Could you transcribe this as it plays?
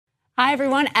Hi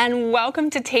everyone and welcome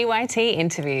to TYT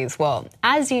Interviews. Well,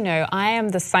 as you know, I am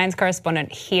the science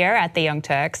correspondent here at the Young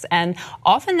Turks, and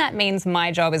often that means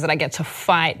my job is that I get to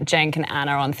fight Cenk and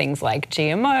Anna on things like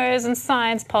GMOs and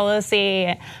science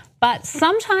policy. But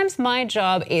sometimes my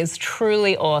job is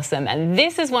truly awesome, and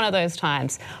this is one of those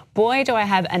times. Boy, do I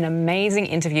have an amazing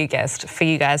interview guest for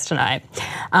you guys tonight.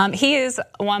 He is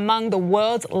among the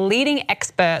world's leading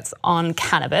experts on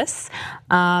cannabis,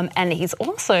 and he's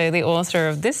also the author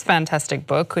of this fantastic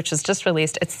book, which has just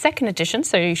released its second edition,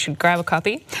 so you should grab a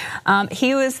copy.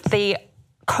 He was the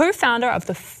co-founder of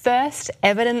the first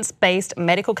evidence-based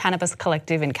medical cannabis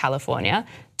collective in California.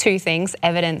 Two things,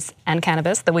 evidence and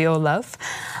cannabis, that we all love.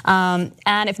 And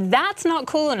if that's not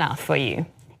cool enough for you,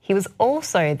 he was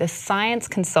also the science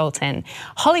consultant,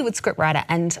 Hollywood scriptwriter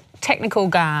and technical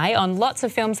guy on lots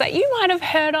of films that you might have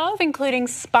heard of, including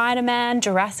Spider-Man,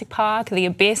 Jurassic Park, The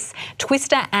Abyss,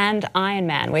 Twister and Iron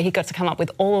Man, where he got to come up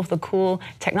with all of the cool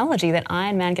technology that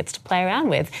Iron Man gets to play around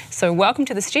with. So welcome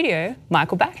to the studio,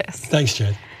 Michael Backus. Thanks,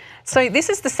 Jayde. So this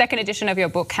is the second edition of your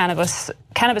book, Cannabis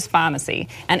Pharmacy,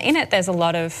 and in it there's a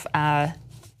lot of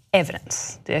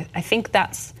evidence. I think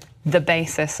that's the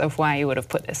basis of why you would have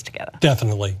put this together.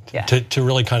 Definitely, yeah. to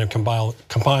really kind of compile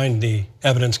the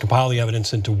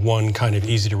evidence into one kind of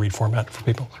easy to read format for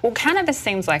people. Well, cannabis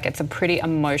seems like it's a pretty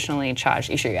emotionally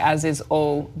charged issue, as is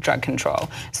all drug control.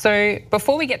 So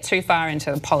before we get too far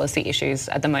into policy issues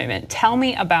at the moment, tell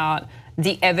me about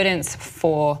the evidence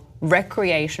for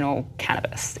recreational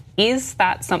cannabis. Is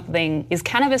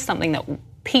cannabis something that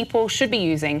people should be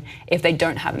using if they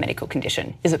don't have a medical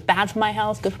condition? Is it bad for my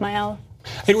health, good for my health?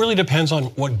 It really depends on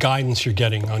what guidance you're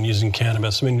getting on using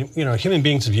cannabis. I mean, you know, human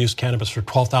beings have used cannabis for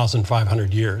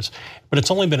 12,500 years, but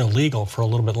it's only been illegal for a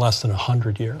little bit less than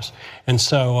 100 years. And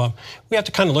so we have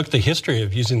to kind of look at the history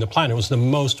of using the plant. It was the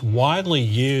most widely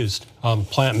used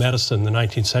plant medicine in the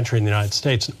 19th century in the United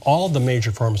States. And all of the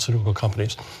major pharmaceutical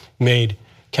companies made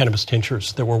cannabis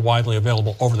tinctures that were widely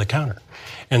available over the counter.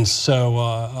 And so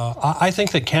I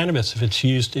think that cannabis, if it's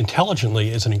used intelligently,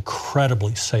 is an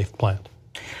incredibly safe plant.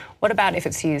 What about if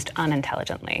it's used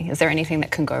unintelligently? Is there anything that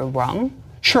can go wrong?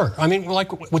 Sure. I mean,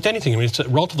 like with anything, I mean, it's a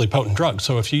relatively potent drug.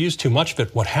 So if you use too much of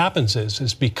it, what happens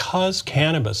is because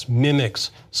cannabis mimics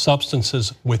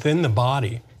substances within the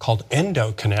body called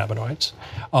endocannabinoids,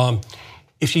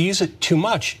 if you use it too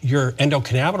much, your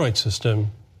endocannabinoid system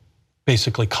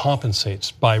basically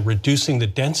compensates by reducing the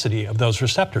density of those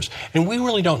receptors. And we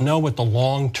really don't know what the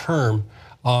long-term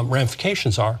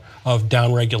ramifications are of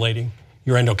downregulating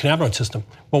your endocannabinoid system.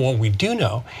 But what we do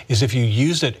know is if you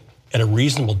use it at a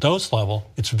reasonable dose level,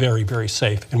 it's very, very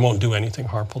safe and won't do anything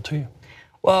harmful to you.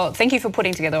 Well, thank you for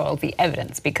putting together all the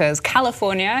evidence, because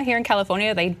here in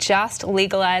California, they just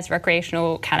legalized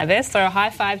recreational cannabis. So a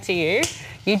high five to you.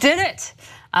 You did it.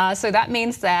 So that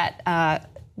means that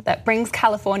that brings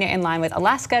California in line with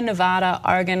Alaska, Nevada,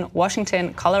 Oregon,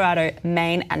 Washington, Colorado,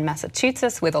 Maine, and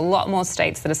Massachusetts, with a lot more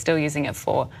states that are still using it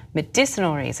for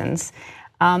medicinal reasons.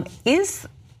 Is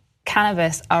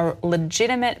cannabis a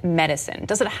legitimate medicine?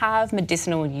 Does it have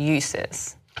medicinal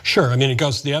uses? Sure. I mean,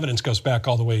 the evidence goes back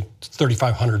all the way to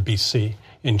 3500 BC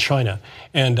in China.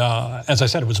 And as I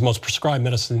said, it was the most prescribed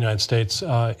medicine in the United States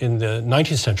in the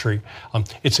 19th century.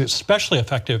 It's especially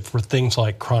effective for things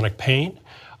like chronic pain,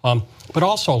 but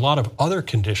also a lot of other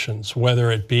conditions,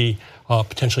 whether it be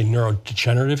potentially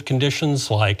neurodegenerative conditions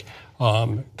like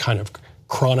kind of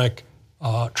chronic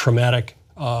traumatic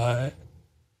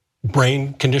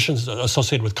brain conditions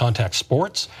associated with contact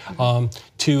sports,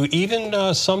 to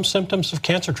even some symptoms of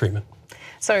cancer treatment.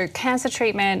 So cancer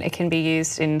treatment, it can be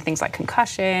used in things like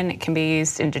concussion, it can be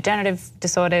used in degenerative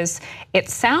disorders.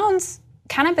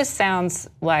 Cannabis sounds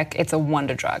like it's a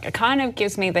wonder drug. It kind of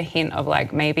gives me the hint of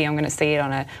like, maybe I'm gonna see it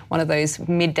on one of those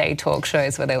midday talk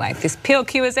shows where they're like, this pill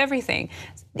cures everything.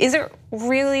 Is it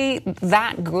really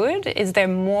that good? Is there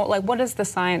more, like, what is the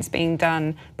science being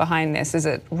done behind this? Is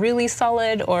it really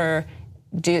solid, or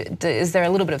is there a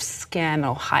little bit of scam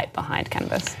or hype behind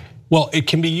cannabis? Well, it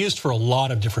can be used for a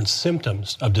lot of different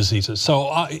symptoms of diseases.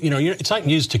 So, it's not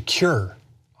used to cure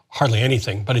hardly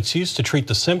anything, but it's used to treat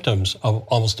the symptoms of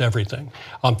almost everything.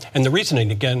 And the reasoning,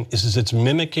 again, is it's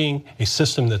mimicking a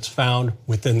system that's found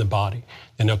within the body,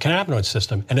 the endocannabinoid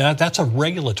system. And that's a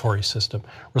regulatory system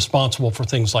responsible for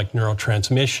things like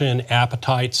neurotransmission,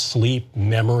 appetite, sleep,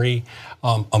 memory,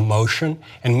 emotion,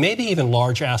 and maybe even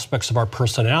large aspects of our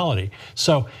personality.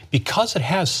 So because it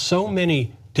has so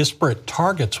many disparate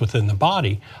targets within the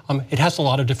body, it has a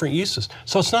lot of different uses.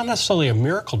 So it's not necessarily a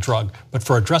miracle drug, but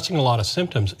for addressing a lot of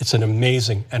symptoms, it's an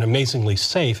amazingly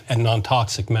safe and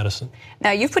non-toxic medicine.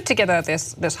 Now, you've put together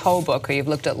this whole book where you've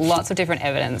looked at lots of different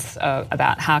evidence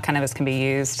about how cannabis can be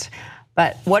used.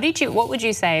 But what would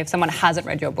you say if someone hasn't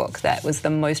read your book that was the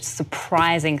most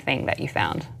surprising thing that you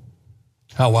found?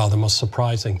 Oh, wow, the most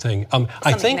surprising thing.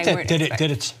 I think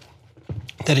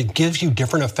that it gives you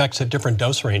different effects at different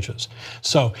dose ranges.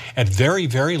 So at very,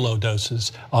 very low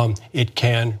doses, it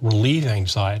can relieve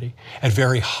anxiety. At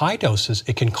very high doses,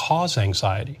 it can cause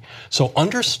anxiety. So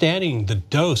understanding the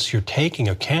dose you're taking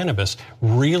of cannabis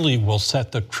really will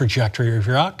set the trajectory of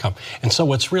your outcome. And so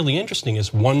what's really interesting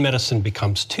is one medicine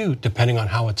becomes two depending on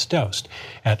how it's dosed.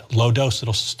 At low dose,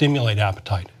 it'll stimulate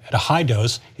appetite. At a high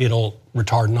dose, it'll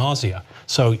retard nausea.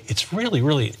 So it's really,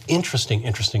 really interesting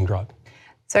drug.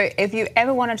 So if you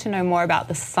ever wanted to know more about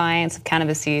the science of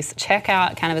cannabis use, check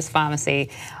out Cannabis Pharmacy.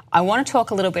 I want to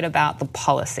talk a little bit about the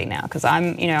policy now, because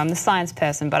I'm the science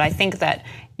person, but I think that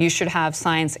you should have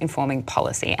science informing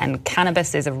policy, and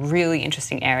cannabis is a really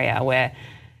interesting area where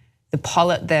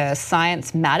the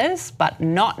science matters, but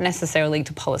not necessarily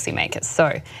to policymakers.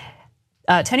 So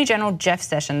Attorney General Jeff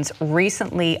Sessions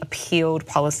recently appealed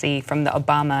policy from the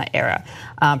Obama era,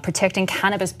 protecting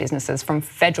cannabis businesses from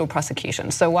federal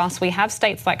prosecution. So whilst we have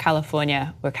states like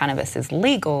California where cannabis is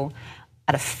legal,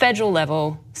 at a federal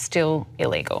level, still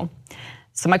illegal.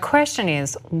 So my question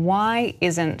is, why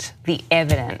isn't the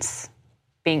evidence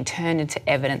being turned into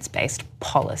evidence-based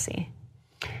policy?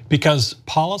 Because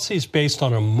policies based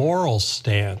on a moral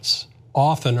stance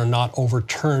often are not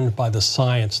overturned by the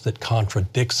science that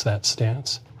contradicts that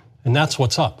stance. And that's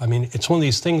what's up. I mean, it's one of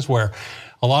these things where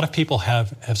a lot of people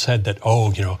have said that,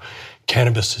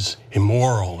 cannabis is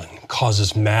immoral and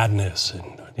causes madness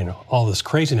and, all this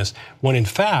craziness. When in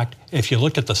fact, if you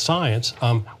look at the science,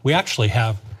 we actually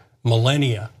have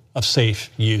millennia of safe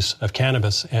use of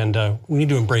cannabis, and we need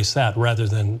to embrace that rather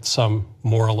than some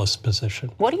moralist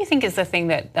position. What do you think is the thing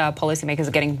that policymakers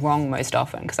are getting wrong most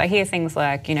often? Because I hear things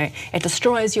like, it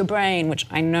destroys your brain, which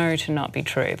I know to not be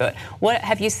true. But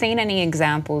have you seen any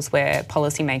examples where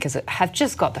policymakers have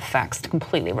just got the facts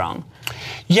completely wrong?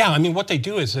 Yeah, I mean, what they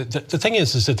do is, the thing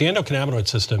is that the endocannabinoid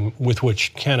system with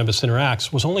which cannabis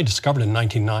interacts was only discovered in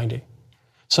 1990.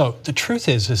 So the truth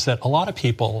is that a lot of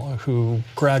people who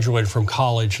graduated from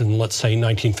college in, let's say,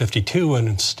 1952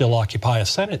 and still occupy a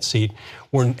Senate seat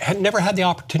had never had the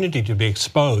opportunity to be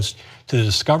exposed to the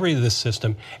discovery of this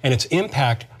system and its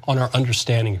impact on our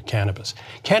understanding of cannabis.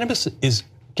 Cannabis is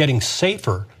getting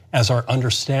safer as our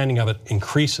understanding of it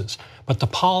increases, but the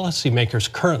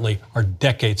policymakers currently are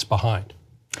decades behind.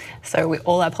 So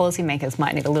all our policymakers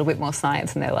might need a little bit more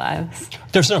science in their lives.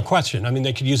 There's no question. I mean,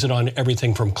 they could use it on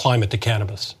everything from climate to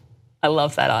cannabis. I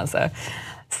love that answer.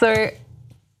 So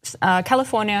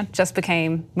California just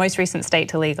became most recent state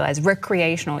to legalize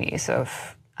recreational use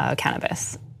of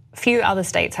cannabis. A few other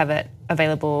states have it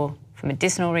available for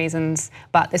medicinal reasons,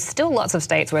 but there's still lots of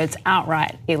states where it's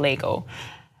outright illegal.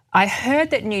 I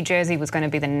heard that New Jersey was going to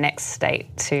be the next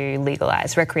state to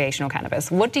legalize recreational cannabis.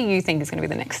 What do you think is going to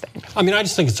be the next state? I mean, I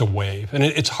just think it's a wave, and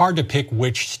it's hard to pick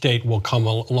which state will come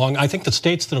along. I think the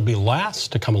states that'll be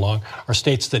last to come along are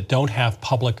states that don't have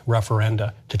public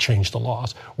referenda to change the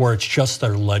laws, where it's just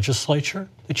their legislature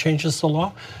that changes the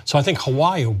law. So I think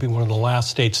Hawaii will be one of the last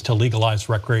states to legalize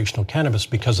recreational cannabis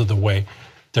because of the way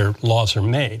their laws are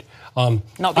made.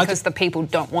 Not because the people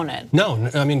don't want it. No,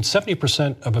 I mean,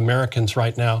 70% of Americans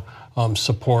right now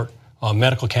support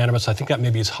medical cannabis. I think that may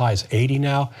be as high as 80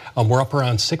 now. We're up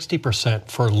around 60%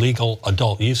 for legal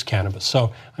adult use cannabis.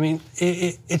 So, I mean,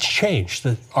 it's changed.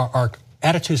 Our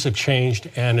attitudes have changed,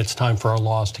 and it's time for our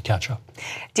laws to catch up.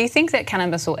 Do you think that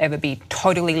cannabis will ever be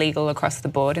totally legal across the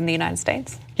board in the United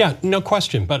States? Yeah, no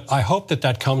question. But I hope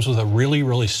that comes with a really,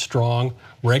 really strong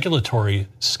regulatory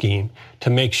scheme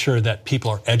to make sure that people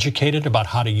are educated about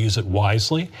how to use it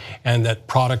wisely and that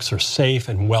products are safe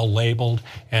and well labeled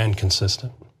and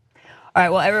consistent. All right,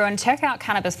 well, everyone, check out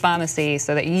Cannabis Pharmacy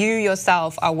so that you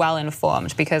yourself are well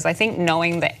informed, because I think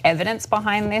knowing the evidence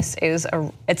behind this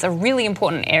it's a really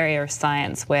important area of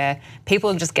science where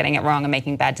people are just getting it wrong and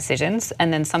making bad decisions,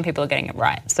 and then some people are getting it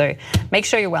right. So make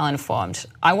sure you're well informed.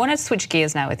 I want to switch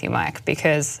gears now with you, Mike,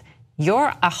 because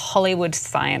you're a Hollywood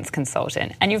science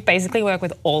consultant and you've basically worked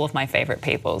with all of my favorite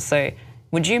people. So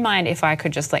would you mind if I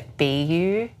could just be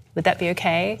you Would that be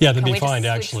okay? Yeah, that'd Can be we fine,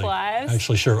 just actually. switch lives?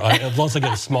 Actually, sure. As long as I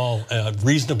get a small,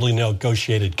 reasonably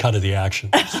negotiated cut of the action.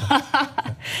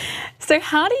 So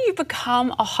how do you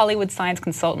become a Hollywood science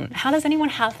consultant? How does anyone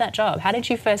have that job? How did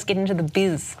you first get into the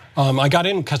biz? I got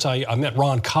in because I met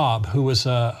Ron Cobb, who was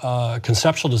a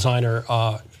conceptual designer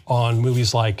on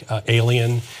movies like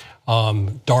Alien,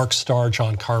 Dark Star,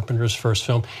 John Carpenter's first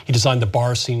film. He designed the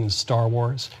bar scene in Star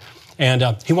Wars. And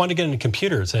he wanted to get into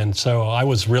computers, and so I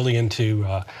was really into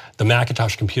the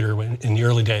Macintosh computer in the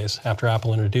early days after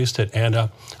Apple introduced it. And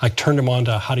I turned him on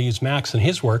to how to use Macs in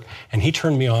his work, and he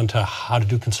turned me on to how to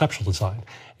do conceptual design.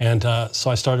 And so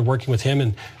I started working with him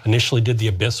and initially did The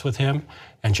Abyss with him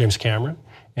and James Cameron.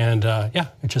 And yeah,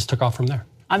 it just took off from there.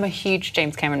 I'm a huge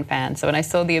James Cameron fan, so when I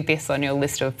saw The Abyss on your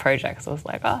list of projects, I was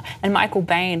like, oh, and Michael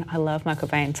Bain, I love Michael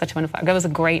Bain, such a wonderful, that was a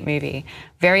great movie,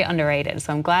 very underrated,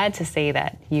 so I'm glad to see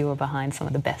that you were behind some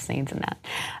of the best scenes in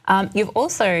that. You've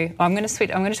also, I'm going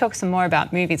to talk some more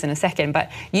about movies in a second, but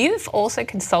you've also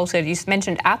consulted, you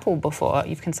mentioned Apple before,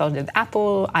 you've consulted with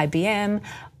Apple, IBM,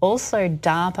 also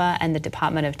DARPA and the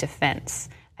Department of Defense.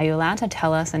 Are you allowed to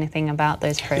tell us anything about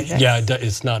those projects? Yeah,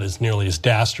 it's not as nearly as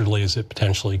dastardly as it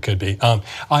potentially could be.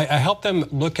 I help them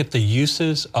look at the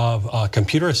uses of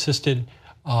computer-assisted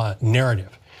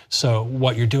narrative. So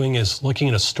what you're doing is looking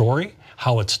at a story,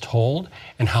 how it's told,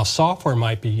 and how software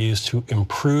might be used to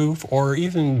improve or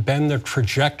even bend the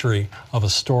trajectory of a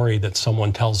story that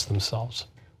someone tells themselves.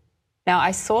 Now,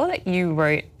 I saw that you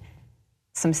wrote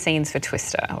some scenes for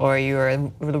Twister, or you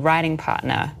were the writing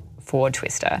partner for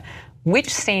Twister.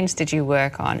 Which scenes did you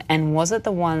work on, and was it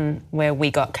the one where we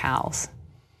got cows?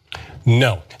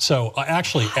 No. So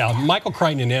actually, Michael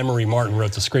Crichton and Anne-Marie Martin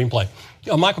wrote the screenplay.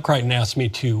 Michael Crichton asked me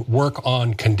to work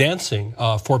on condensing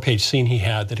a 4-page scene he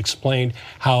had that explained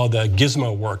how the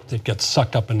gizmo worked that gets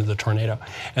sucked up into the tornado.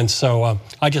 And so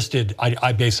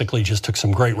I basically just took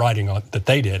some great writing that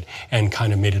they did and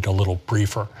kind of made it a little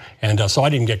briefer. And so I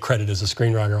didn't get credit as a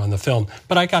screenwriter on the film,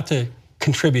 but I got to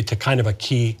contribute to kind of a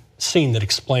key scene that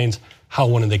explains how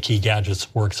one of the key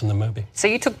gadgets works in the movie. So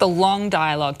you took the long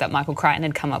dialogue that Michael Crichton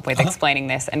had come up with explaining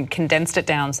this and condensed it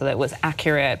down so that it was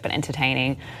accurate but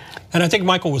entertaining. And I think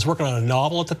Michael was working on a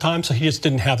novel at the time, so he just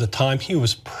didn't have the time. He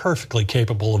was perfectly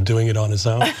capable of doing it on his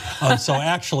own. So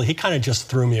actually, he kind of just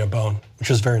threw me a bone, which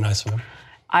was very nice of him.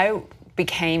 I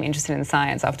became interested in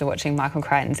science after watching Michael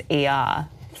Crichton's ER.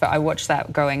 So I watched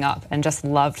that growing up and just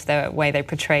loved the way they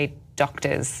portrayed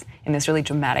doctors in this really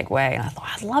dramatic way. And I thought,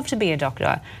 I'd love to be a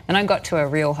doctor. Then I got to a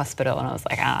real hospital and I was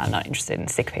like, I'm not interested in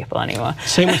sick people anymore.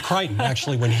 Same with Crichton.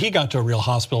 Actually, when he got to a real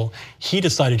hospital, he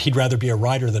decided he'd rather be a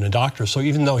writer than a doctor. So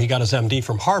even though he got his MD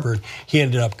from Harvard, he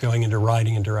ended up going into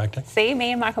writing and directing. See,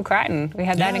 me and Michael Crichton, we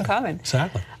had that in common.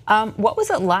 Exactly. What was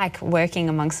it like working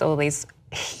amongst all these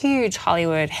huge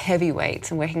Hollywood heavyweights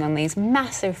and working on these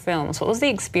massive films? What was the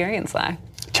experience like?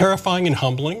 Terrifying and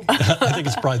humbling. I think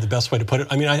it's probably the best way to put it.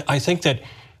 I mean, I think that,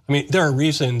 there are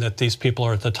reasons that these people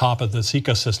are at the top of this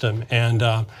ecosystem, and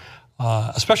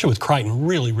especially with Crichton,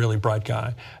 really, really bright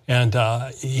guy, and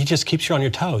he just keeps you on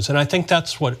your toes. And I think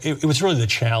that's what it was really the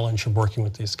challenge of working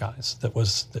with these guys that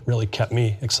really kept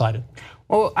me excited.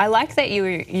 Well, I like that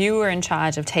you were in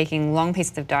charge of taking long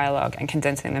pieces of dialogue and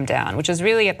condensing them down, which is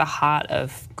really at the heart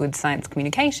of good science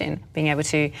communication, being able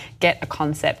to get a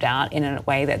concept out in a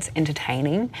way that's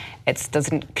entertaining. It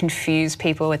doesn't confuse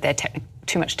people with their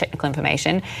too much technical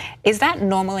information. Is that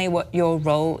normally what your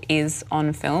role is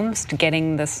on films, to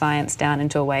getting the science down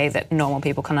into a way that normal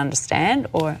people can understand?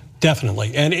 Or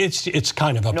definitely, and it's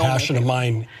kind of a passion of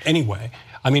mine anyway.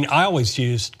 I always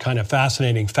used kind of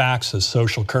fascinating facts as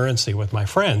social currency with my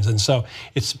friends. And so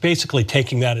it's basically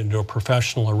taking that into a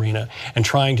professional arena and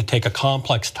trying to take a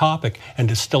complex topic and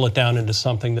distill it down into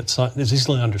something that is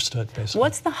easily understood, basically.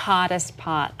 What's the hardest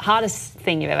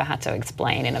thing you've ever had to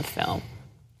explain in a film?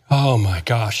 Oh my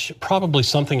gosh, probably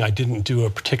something I didn't do a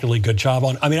particularly good job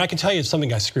on. I can tell you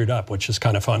something I screwed up, which is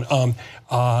kind of fun.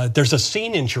 There's a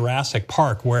scene in Jurassic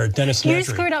Park where Dennis Nedry... You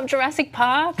screwed up Jurassic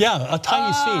Park? Yeah, a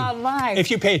tiny scene. My. If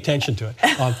you pay attention to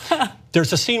it.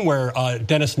 There's a scene where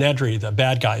Dennis Nedry, the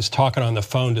bad guy, is talking on the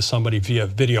phone to somebody via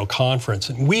video conference.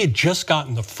 And we had just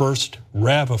gotten the first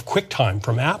rev of QuickTime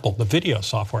from Apple, the video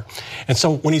software. And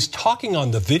so when he's talking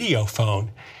on the video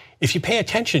phone, if you pay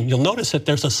attention, you'll notice that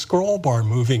there's a scroll bar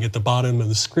moving at the bottom of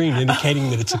the screen indicating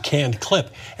that it's a canned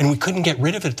clip. And we couldn't get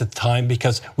rid of it at the time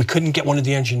because we couldn't get one of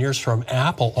the engineers from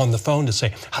Apple on the phone to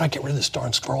say, how do I get rid of this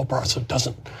darn scroll bar so it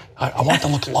doesn't, I want it to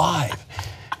look live.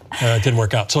 It didn't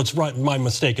work out. So it's right, my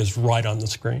mistake is right on the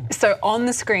screen. So on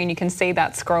the screen, you can see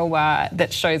that scroll bar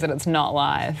that shows that it's not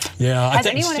live. Yeah. Has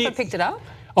anyone ever picked it up?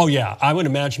 Oh yeah, I would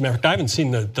imagine. I haven't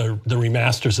seen the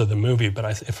remasters of the movie,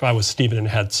 but if I was Steven and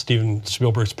had Steven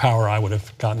Spielberg's power, I would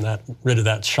have gotten rid of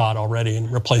that shot already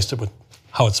and replaced it with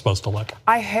how it's supposed to look.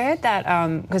 I heard that,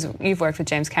 because you've worked with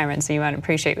James Cameron, so you might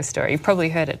appreciate the story. You've probably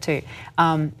heard it too,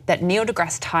 that Neil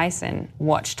deGrasse Tyson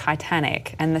watched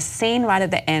Titanic, and the scene right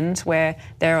at the end where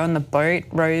they're on the boat,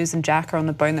 Rose and Jack are on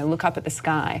the boat and they look up at the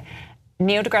sky,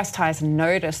 Neil deGrasse Tyson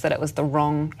noticed that it was the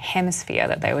wrong hemisphere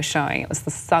that they were showing. It was the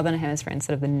southern hemisphere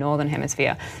instead of the northern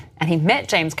hemisphere. And he met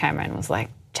James Cameron and was like,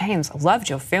 James, I loved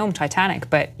your film Titanic,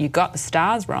 but you got the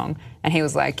stars wrong. And he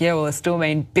was like, yeah, well, I still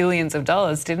made billions of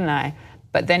dollars, didn't I?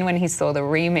 But then when he saw the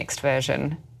remixed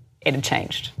version, it had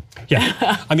changed.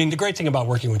 Yeah, I mean, the great thing about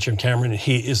working with Jim Cameron,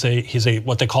 he's a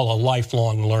what they call a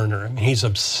lifelong learner. I mean, he's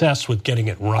obsessed with getting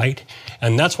it right,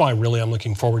 and that's why really I'm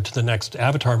looking forward to the next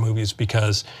Avatar movies,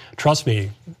 because trust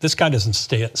me, this guy doesn't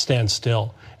stand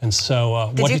still. And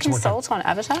so, did you consult on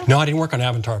Avatar? No, I didn't work on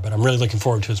Avatar, but I'm really looking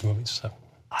forward to his movies. So,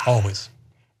 always.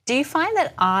 Do you find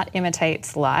that art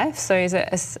imitates life? So is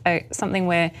it something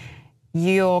where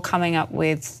you're coming up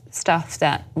with stuff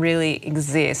that really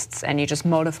exists and you're just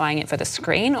modifying it for the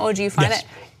screen, or do you find it?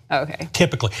 Oh, okay.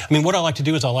 Typically. I mean, what I like to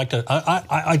do is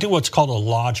I do what's called a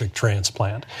logic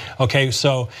transplant. Okay,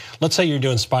 so let's say you're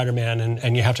doing Spider-Man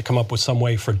and you have to come up with some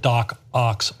way for Doc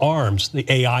Ock's arms, the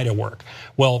AI, to work.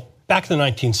 Well, back in the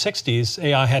 1960s,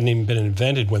 AI hadn't even been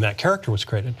invented when that character was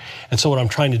created. And so what I'm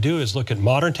trying to do is look at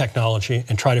modern technology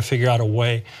and try to figure out a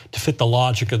way to fit the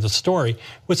logic of the story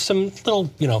with some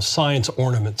little, science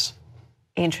ornaments.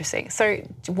 Interesting. So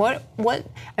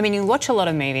I mean, you watch a lot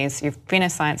of movies, you've been a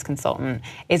science consultant.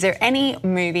 Is there any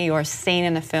movie or scene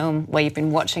in a film where you've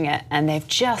been watching it and they've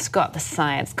just got the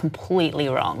science completely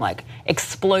wrong? Like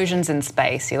explosions in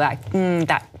space, you're like,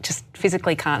 that just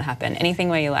physically can't happen. Anything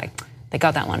where you're like, they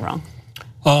got that one wrong?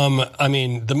 I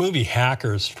mean, the movie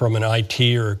Hackers, from an IT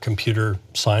or computer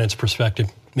science perspective,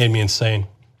 made me insane.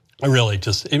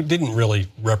 It didn't really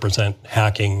represent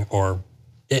hacking or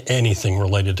anything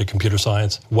related to computer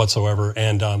science whatsoever.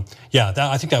 And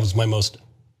I think that was my most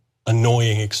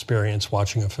annoying experience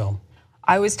watching a film.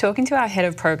 I was talking to our head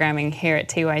of programming here at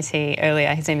TYT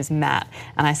earlier. His name is Matt,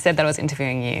 and I said that I was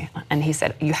interviewing you. And he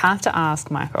said, you have to ask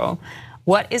Michael,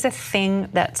 what is a thing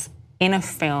that's in a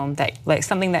film, that like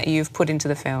something that you've put into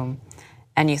the film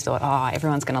and you thought,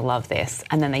 everyone's going to love this,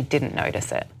 and then they didn't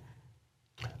notice it?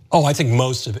 Oh, I think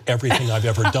most of everything I've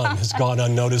ever done has gone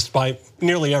unnoticed by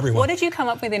nearly everyone. What did you come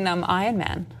up with in Iron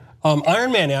Man?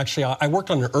 Iron Man, actually, I worked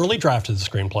on an early draft of the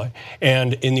screenplay.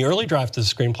 And in the early draft of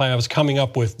the screenplay, I was coming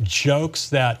up with jokes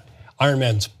that Iron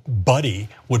Man's buddy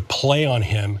would play on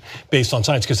him based on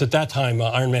science, because at that time,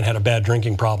 Iron Man had a bad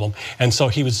drinking problem. And so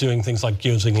he was doing things like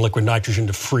using liquid nitrogen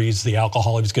to freeze the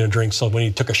alcohol he was going to drink. So when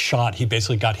he took a shot, he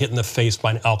basically got hit in the face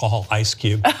by an alcohol ice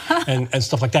cube and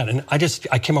stuff like that. And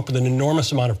I came up with an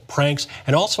enormous amount of pranks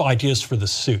and also ideas for the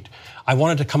suit. I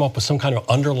wanted to come up with some kind of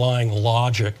underlying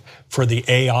logic for the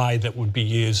AI that would be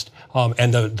used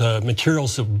and the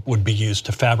materials that would be used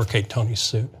to fabricate Tony's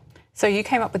suit. So you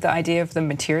came up with the idea of the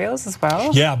materials as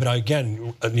well? Yeah, but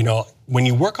again, when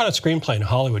you work on a screenplay in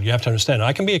Hollywood, you have to understand,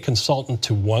 I can be a consultant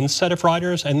to one set of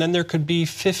writers, and then there could be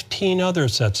 15 other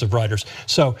sets of writers.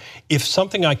 So if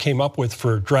something I came up with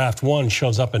for draft 1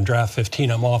 shows up in draft 15,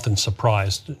 I'm often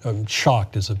surprised.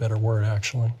 Shocked is a better word,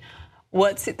 actually.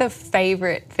 What's the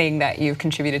favorite thing that you've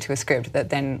contributed to a script that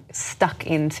then stayed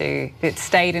into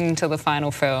the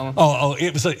final film?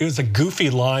 It was a goofy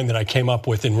line that I came up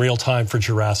with in real time for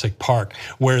Jurassic Park,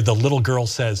 where the little girl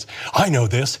says, I know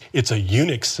this, it's a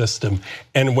Unix system.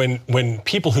 And when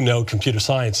people who know computer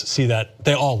science see that,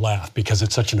 they all laugh because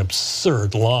it's such an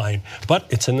absurd line, but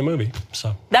it's in the movie,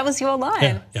 so. That was your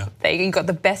line? Yeah. You got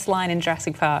the best line in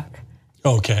Jurassic Park.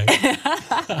 Okay.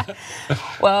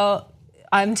 Well,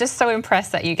 I'm just so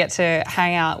impressed that you get to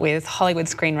hang out with Hollywood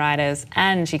screenwriters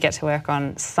and you get to work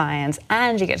on science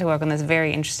and you get to work on this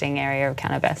very interesting area of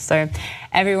cannabis. So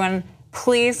everyone,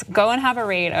 please go and have a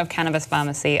read of Cannabis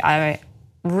Pharmacy. I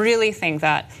really think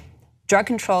that drug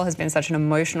control has been such an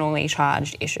emotionally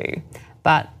charged issue.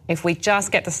 But if we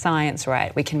just get the science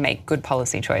right, we can make good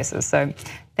policy choices. So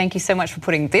thank you so much for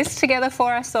putting this together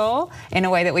for us all in a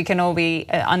way that we can all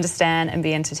understand and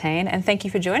be entertained. And thank you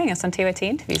for joining us on TYT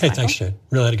Interviews, Hey, Michael. thanks, Jayde.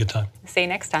 Really had a good time. See you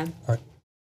next time. All right.